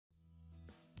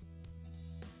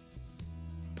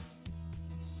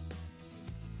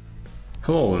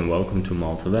Hello and welcome to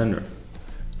Multi-Vendor.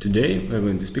 Today we're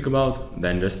going to speak about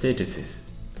vendor statuses.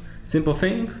 Simple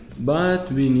thing,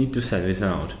 but we need to set this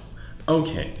out.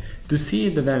 Okay, to see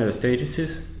the vendor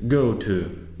statuses, go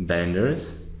to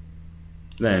Vendors,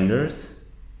 Vendors.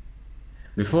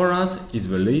 Before us is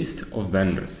the list of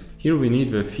vendors. Here we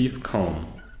need the fifth column,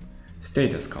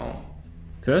 Status column.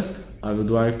 First, I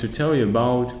would like to tell you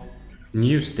about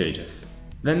new status.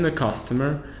 When the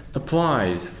customer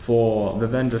applies for the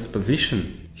vendor's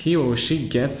position, he or she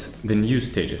gets the new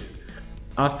status.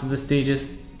 After the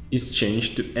status is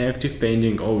changed to active,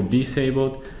 pending or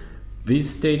disabled, this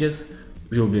status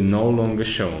will be no longer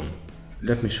shown.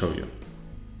 Let me show you.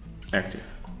 Active.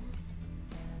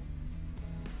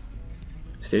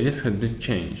 Status has been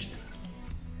changed.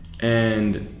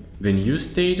 And the new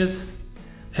status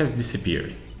has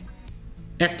disappeared.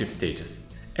 Active status.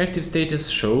 Active status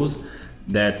shows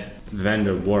that the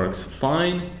vendor works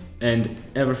fine and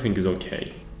everything is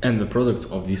okay. And the products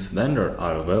of this vendor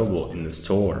are available in the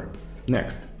store.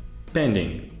 Next,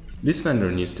 pending. This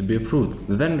vendor needs to be approved.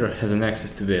 The vendor has an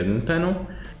access to the admin panel,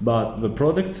 but the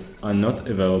products are not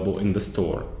available in the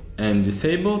store. And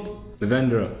disabled, the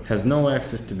vendor has no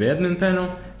access to the admin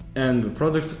panel and the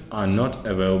products are not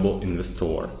available in the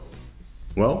store.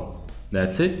 Well,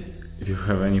 that's it. If you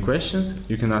have any questions,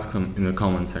 you can ask them in the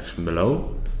comment section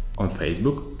below, on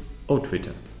Facebook or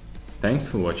Twitter. Thanks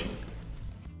for watching.